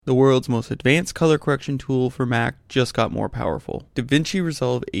The world's most advanced color correction tool for Mac just got more powerful. DaVinci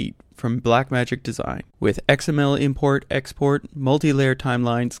Resolve 8 from Blackmagic Design. With XML import, export, multi-layer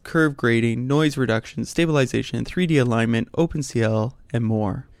timelines, curve grading, noise reduction, stabilization, 3D alignment, OpenCL, and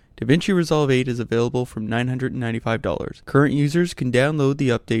more. DaVinci Resolve 8 is available from $995. Current users can download the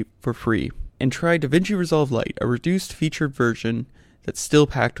update for free. And try DaVinci Resolve Lite, a reduced featured version that's still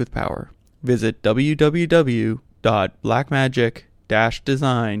packed with power. Visit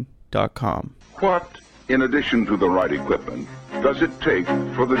www.blackmagic-design.com. What, in addition to the right equipment, does it take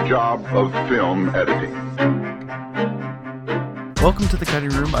for the job of film editing? Welcome to the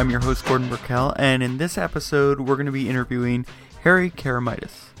Cutting Room. I'm your host, Gordon Burkell, and in this episode, we're going to be interviewing Harry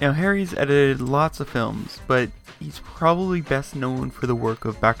Keramidas. Now, Harry's edited lots of films, but he's probably best known for the work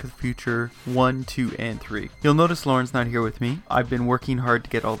of Back to the Future 1, 2, and 3. You'll notice Lauren's not here with me. I've been working hard to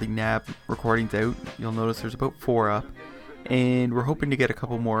get all the NAB recordings out. You'll notice there's about 4 up, and we're hoping to get a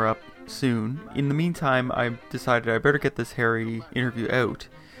couple more up soon. In the meantime, I decided I better get this Harry interview out,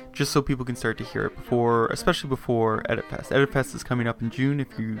 just so people can start to hear it especially before EditFest. EditFest is coming up in June.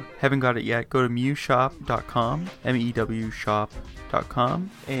 If you haven't got it yet, go to mewshop.com,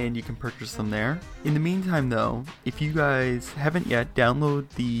 mewshop.com, and you can purchase them there. In the meantime, though, if you guys haven't yet, download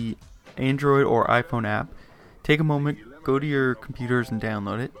the Android or iPhone app. Take a moment, go to your computers and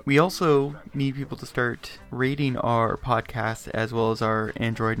download it. We also need people to start rating our podcast as well as our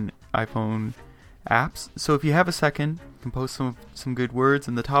Android and iPhone apps. So if you have a second, you can post some good words,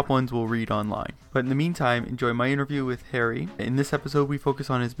 and the top ones we'll read online. But in the meantime, enjoy my interview with Harry. In this episode, we focus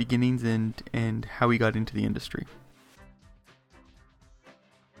on his beginnings and how he got into the industry.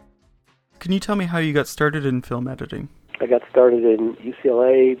 Can you tell me how you got started in film editing? I got started in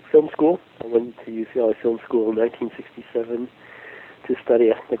UCLA Film School. I went to UCLA Film School in 1967 to study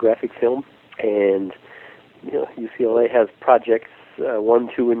ethnographic film. And UCLA has projects 1,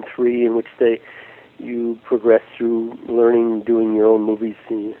 2, and 3 in which you progress through learning, doing your own movies.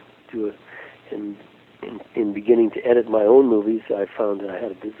 In beginning to edit my own movies, I found that I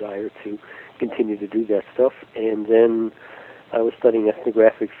had a desire to continue to do that stuff. And then I was studying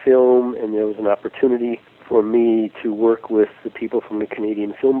ethnographic film, and there was an opportunity for me to work with the people from the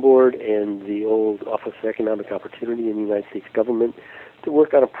Canadian Film Board and the old Office of Economic Opportunity in the United States government to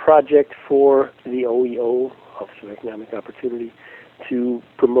work on a project for the OEO, Office of Economic Opportunity, to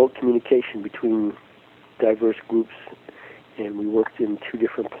promote communication between diverse groups. And we worked in 2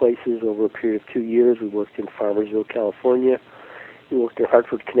 different places over a period of 2 years. We worked in Farmersville, California. We worked in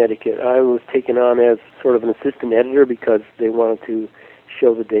Hartford, Connecticut. I was taken on as sort of an assistant editor because they wanted to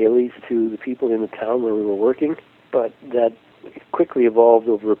show the dailies to the people in the town where we were working. But that quickly evolved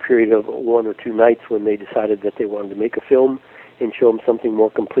over a period of 1 or 2 nights when they decided that they wanted to make a film and show them something more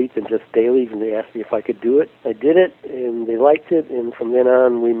complete than just dailies, and they asked me if I could do it. I did it, and they liked it, and from then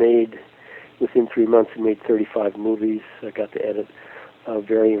on within 3 months, we made 35 movies. I got to edit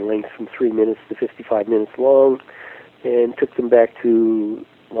varying lengths from 3 minutes to 55 minutes long, and took them back to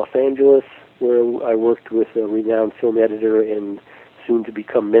Los Angeles, where I worked with a renowned film editor and soon to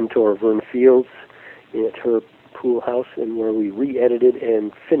become mentor Verna Fields at her pool house, and where we re-edited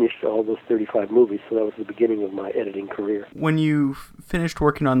and finished all those 35 movies. So that was the beginning of my editing career. When you finished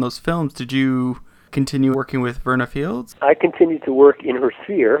working on those films, did you continue working with Verna Fields? I continued to work in her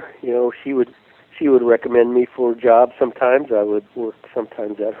sphere. She would recommend me for jobs sometimes. I would work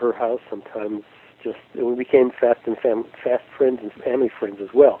sometimes at her house, sometimes we became fast friends and family friends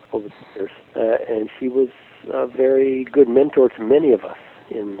as well over the years. And she was a very good mentor to many of us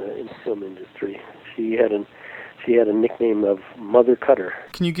in the film industry. She had a nickname of Mother Cutter.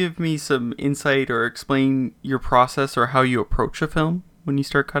 Can you give me some insight or explain your process or how you approach a film when you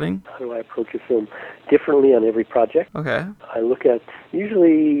start cutting? How do I approach a film? Differently on every project. Okay. I look at,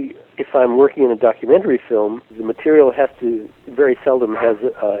 usually if I'm working in a documentary film, the material very seldom has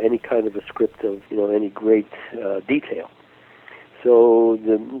any kind of a script of, any great detail. So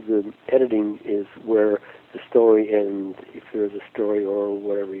the editing is where the story, and if there's a story or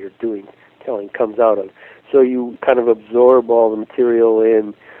whatever you're telling comes out of. So you kind of absorb all the material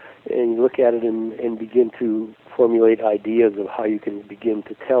and you look at it and begin to formulate ideas of how you can begin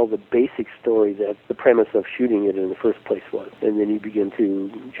to tell the basic story that the premise of shooting it in the first place was. And then you begin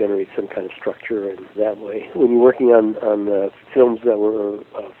to generate some kind of structure, and that way, when you're working on films that were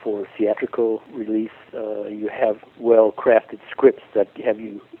for theatrical release, you have well-crafted scripts that have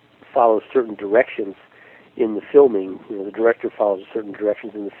you follow certain directions in the filming. The director follows certain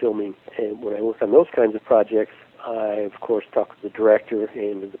directions in the filming. And when I work on those kinds of projects, I, of course, talk with the director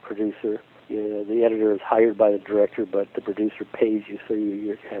and the producer. The editor is hired by the director, but the producer pays you, so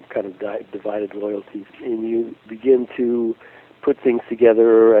you have kind of divided loyalties. And you begin to put things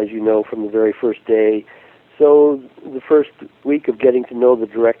together, as you know, from the very first day. So the first week of getting to know the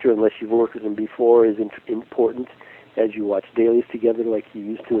director, unless you've worked with him before, is important as you watch dailies together like you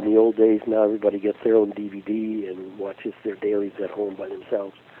used to in the old days. Now everybody gets their own DVD and watches their dailies at home by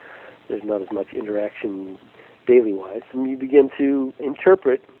themselves. There's not as much interaction daily-wise. And you begin to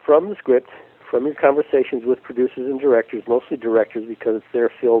interpret from the script, from your conversations with producers and directors, mostly directors because it's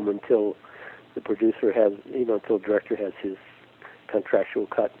their film until the producer has, until the director has his contractual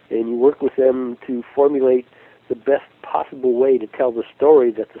cut. And you work with them to formulate the best possible way to tell the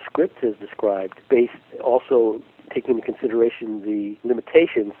story that the script has described, based also taking into consideration the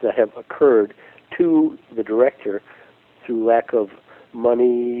limitations that have occurred to the director through lack of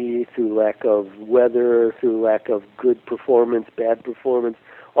money, through lack of weather, through lack of good performance, bad performance.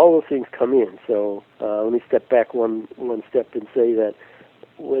 All those things come in. So let me step back one step and say that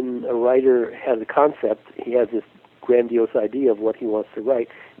when a writer has a concept, he has this grandiose idea of what he wants to write,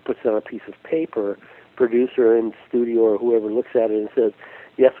 he puts it on a piece of paper, producer in studio or whoever looks at it and says,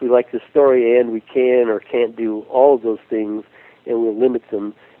 yes, we like this story and we can or can't do all of those things and we'll limit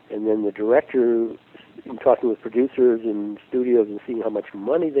them. And then the director, in talking with producers and studios and seeing how much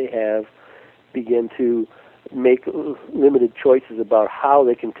money they have, begin to make limited choices about how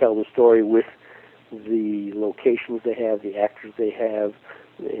they can tell the story with the locations they have, the actors they have,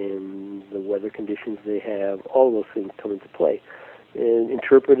 and the weather conditions they have. All those things come into play. And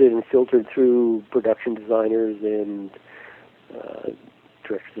interpreted and filtered through production designers and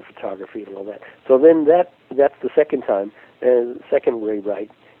directors of photography and all that. So then that's the second time, and second rewrite.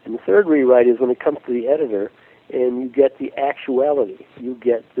 And the third rewrite is when it comes to the editor, and you get the actuality. You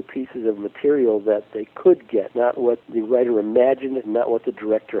get the pieces of material that they could get, not what the writer imagined and not what the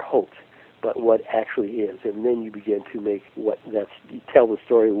director hoped, but what actually is. And then you begin to make you tell the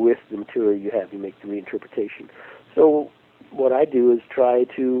story with the material you have. You make the reinterpretation. So what I do is try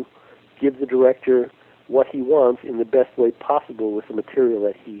to give the director what he wants in the best way possible with the material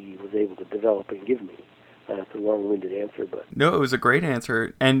that he was able to develop and give me. That's a long-winded answer, but... No, it was a great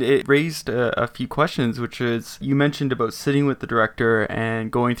answer, and it raised a few questions, which is, you mentioned about sitting with the director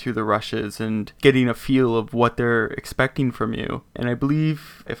and going through the rushes and getting a feel of what they're expecting from you. And I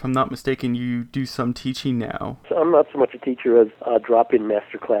believe, if I'm not mistaken, you do some teaching now. So I'm not so much a teacher as a drop-in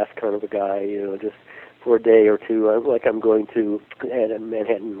master class kind of a guy, just for a day or two. I'm going to at a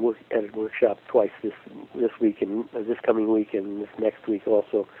Manhattan edit workshop twice this week and this coming week and this next week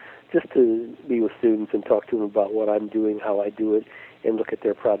also, just to be with students and talk to them about what I'm doing, how I do it, and look at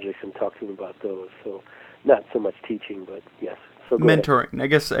their projects and talk to them about those. So not so much teaching, but yes. So mentoring,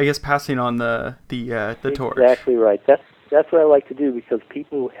 ahead. I guess passing on the torch. Exactly right. That's what I like to do because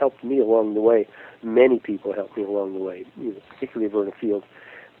people helped me along the way. Many people helped me along the way, particularly Verna Fields,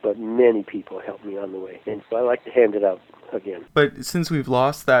 but many people helped me on the way. And so I like to hand it out again. But since we've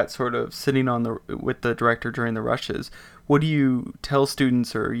lost that sort of sitting with the director during the rushes, what do you tell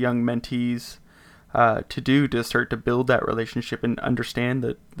students or young mentees to do to start to build that relationship and understand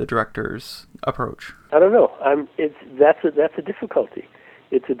the director's approach? I don't know. That's a difficulty.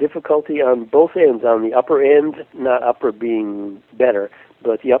 It's a difficulty on both ends. On the upper end, not upper being better,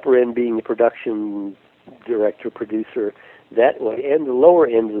 but the upper end being the production director, producer, that way, and the lower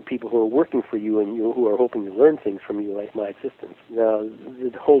end of the people who are working for you and who are hoping to learn things from you, like my assistants. Now,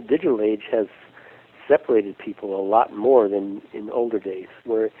 the whole digital age has separated people a lot more than in older days,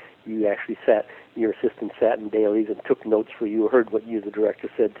 where you actually your assistant sat in dailies and took notes for you, heard what the director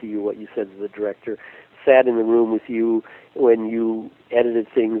said to you, what you said to the director, sat in the room with you when you edited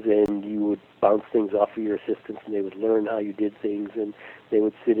things, and you would bounce things off of your assistants, and they would learn how you did things, and they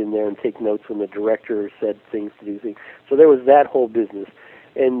would sit in there and take notes when the director said things to do things. So there was that whole business.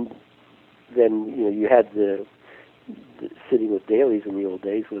 And then, you had the sitting with dailies in the old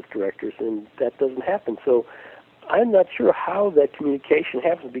days with directors, and that doesn't happen. So I'm not sure how that communication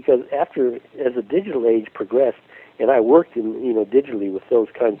happens, because as the digital age progressed, and I worked in, digitally with those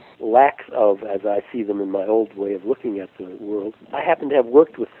kinds of lacks of, as I see them in my old way of looking at the world, I happened to have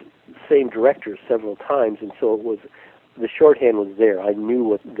worked with the same directors several times, and so the shorthand was there. I knew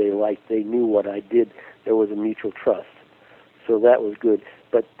what they liked. They knew what I did. There was a mutual trust. So that was good.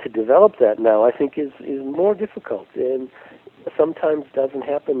 But to develop that now, I think, is more difficult, and sometimes doesn't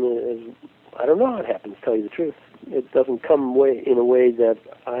happen I don't know how it happens, to tell you the truth. It doesn't come in a way that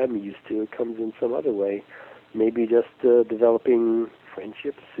I'm used to. It comes in some other way. Maybe just developing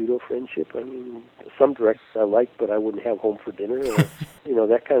friendship, pseudo-friendship. I mean, some directors I like, but I wouldn't have home for dinner, or,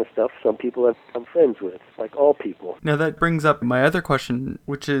 that kind of stuff. Some people I'm friends with, like all people. Now that brings up my other question,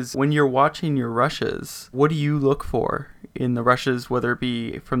 which is, when you're watching your rushes, what do you look for in the rushes, whether it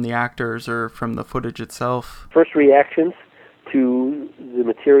be from the actors or from the footage itself? First reactions to the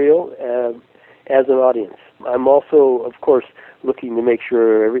material as an audience. I'm also, of course, looking to make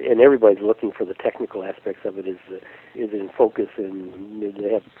sure, and everybody's looking for the technical aspects of it, is it in focus and do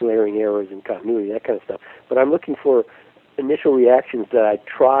they have glaring errors in continuity, that kind of stuff. But I'm looking for initial reactions that I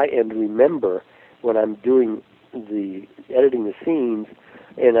try and remember when I'm doing editing the scenes,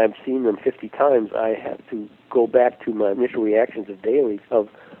 and I've seen them 50 times. I have to go back to my initial reactions of dailies of,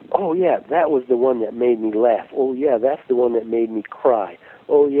 oh yeah, that was the one that made me laugh. Oh yeah, that's the one that made me cry.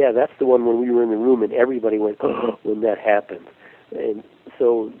 Oh yeah, that's the one when we were in the room and everybody went, oh, when that happened. And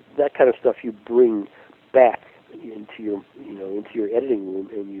so that kind of stuff you bring back into your editing room,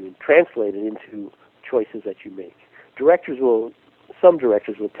 and you translate it into choices that you make. Some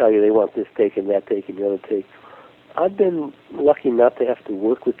directors will tell you they want this take and that take and the other take. I've been lucky not to have to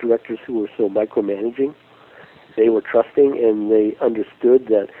work with directors who were so micromanaging. They were trusting, and they understood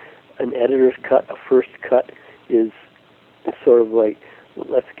that an editor's cut, a first cut, is sort of like,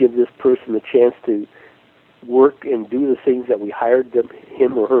 let's give this person a chance to work and do the things that we hired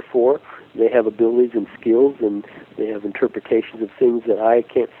him or her for. They have abilities and skills, and they have interpretations of things that I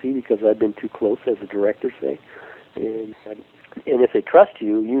can't see because I've been too close as a director, say. And if they trust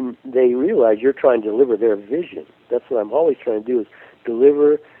you, they realize you're trying to deliver their vision. That's what I'm always trying to do, is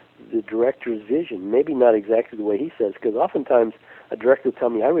deliver the director's vision. Maybe not exactly the way he says, because oftentimes a director will tell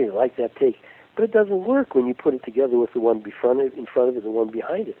me, I really like that take, but it doesn't work when you put it together with the one in front of it and the one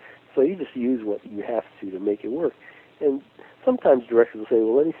behind it. So you just use what you have to make it work. And sometimes directors will say,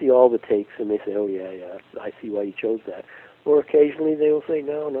 well, let me see all the takes, and they say, oh, yeah, I see why you chose that. Or occasionally they will say,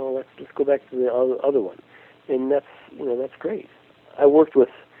 no, let's go back to the other one. And that's great. I worked with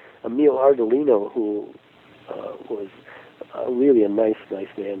Emil Ardolino, who was really a nice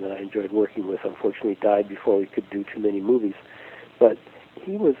man that I enjoyed working with. Unfortunately, died before we could do too many movies. But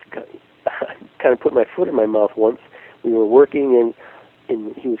he was kind of put my foot in my mouth once. We were working,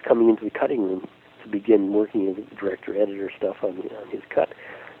 and he was coming into the cutting room to begin working as director, editor stuff on his cut.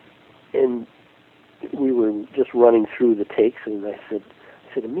 And we were just running through the takes, and I said,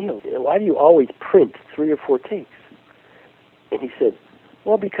 Emil, why do you always print 3 or 4 takes? And he said,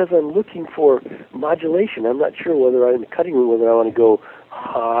 well, because I'm looking for modulation. I'm not sure whether I'm in the cutting room, whether I want to go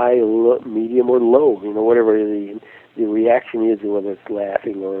high, medium, or low, whatever the reaction is, whether it's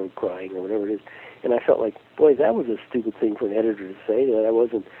laughing or crying or whatever it is. And I felt like, boy, that was a stupid thing for an editor to say, that I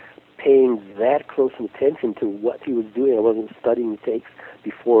wasn't paying that close attention to what he was doing. I wasn't studying the takes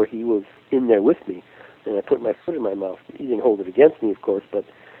before he was in there with me. And I put my foot in my mouth. He didn't hold it against me, of course, but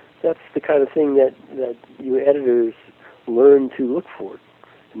that's the kind of thing that you editors learn to look for.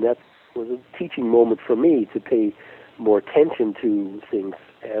 And that was a teaching moment for me, to pay more attention to things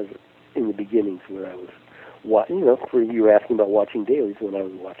as in the beginnings, where I was watching, you were asking about watching dailies, when I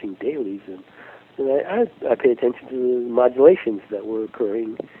was watching dailies, and I paid attention to the modulations that were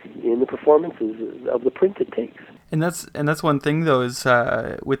occurring in the performances of the printed takes. And that's one thing, though, is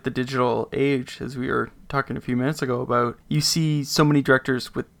with the digital age, as we were talking a few minutes ago about, you see so many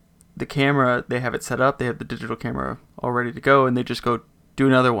directors with the camera, they have it set up, they have the digital camera all ready to go, and they just go, do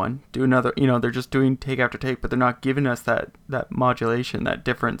another one, do another, they're just doing take after take, but they're not giving us that modulation, that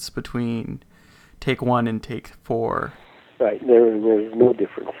difference between take 1 and take 4. Right, there's no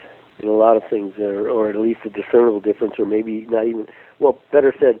difference in a lot of things, or at least a discernible difference, or maybe not even, well,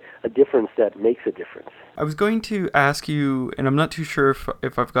 better said, a difference that makes a difference. I was going to ask you, and I'm not too sure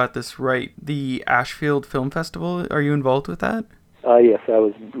if I've got this right, the Ashfield Film Festival, are you involved with that? Yes,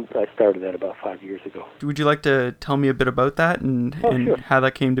 I started that about 5 years ago. Would you like to tell me a bit about that and Sure. how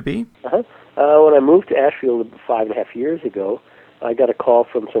that came to be? When I moved to Ashfield 5.5 years ago, I got a call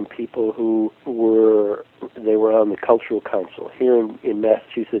from some people who were on the Cultural Council. Here in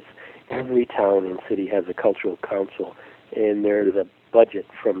Massachusetts, every town and city has a Cultural Council, and there's a budget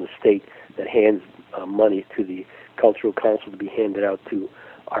from the state that hands money to the Cultural Council to be handed out to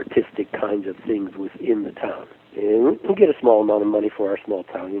artistic kinds of things within the town. And we get a small amount of money for our small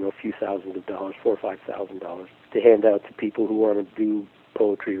town, a few thousands of dollars, $4,000 or $5,000, to hand out to people who want to do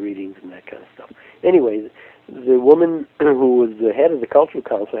poetry readings and that kind of stuff. Anyway, the woman who was the head of the Cultural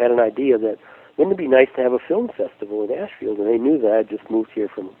Council had an idea that wouldn't it be nice to have a film festival in Ashfield? And they knew that I had just moved here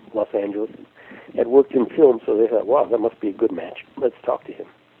from Los Angeles and had worked in film, so they thought, wow, that must be a good match. Let's talk to him.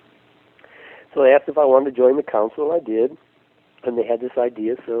 So they asked if I wanted to join the council. I did, and they had this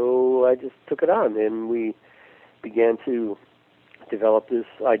idea, so I just took it on, and we began to develop this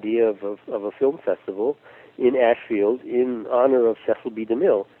idea of a film festival in Ashfield in honor of Cecil B.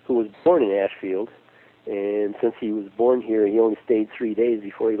 DeMille, who was born in Ashfield. And since he was born here, he only stayed 3 days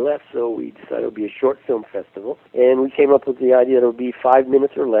before he left, so we decided it would be a short film festival. And we came up with the idea that it would be 5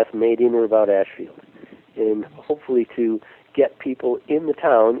 minutes or less, made in or about Ashfield. And hopefully to get people in the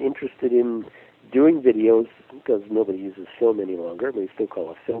town interested in doing videos, because nobody uses film any longer, but they still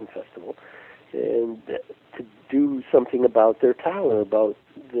call it a film festival, and to do something about their town or about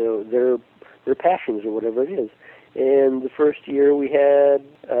their passions or whatever it is. And the first year we had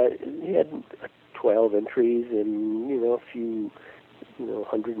 12 entries, and a few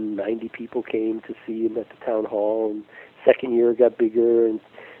 190 people came to see him at the town hall. And second year it got bigger, and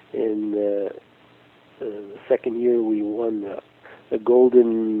the second year we won a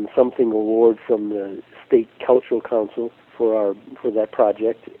Golden Something Award from the State Cultural Council for that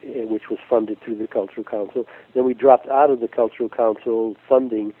project, which was funded through the Cultural Council. Then we dropped out of the Cultural Council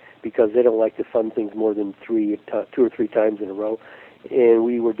funding because they don't like to fund things more than 2 or 3 times in a row. And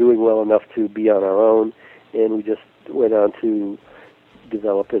we were doing well enough to be on our own, and we just went on to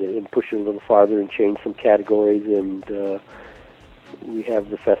develop it and push it a little farther and change some categories. And we have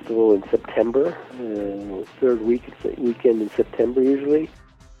the festival in September, third weekend in September usually.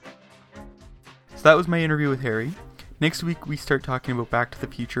 So that was my interview with Harry. Next week we start talking about Back to the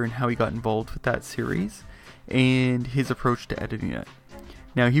Future and how he got involved with that series and his approach to editing it.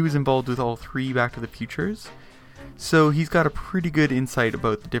 Now, he was involved with all 3 Back to the Futures, so he's got a pretty good insight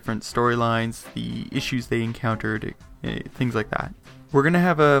about the different storylines, the issues they encountered, things like that. We're going to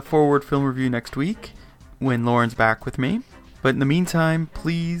have a forward film review next week when Lauren's back with me. But in the meantime,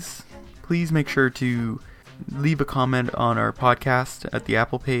 please make sure to leave a comment on our podcast at the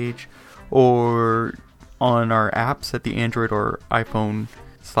Apple page or on our apps at the Android or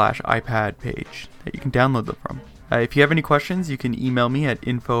iPhone/iPad page that you can download them from. If you have any questions, you can email me at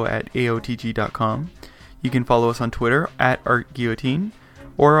info@aotg.com. You can follow us on Twitter @ArtGuillotine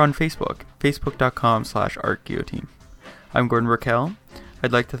or on Facebook, facebook.com/ArtGuillotine. I'm Gordon Raquel.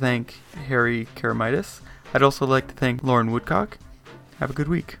 I'd like to thank Harry Keramidas. I'd also like to thank Lauren Woodcock. Have a good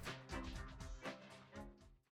week.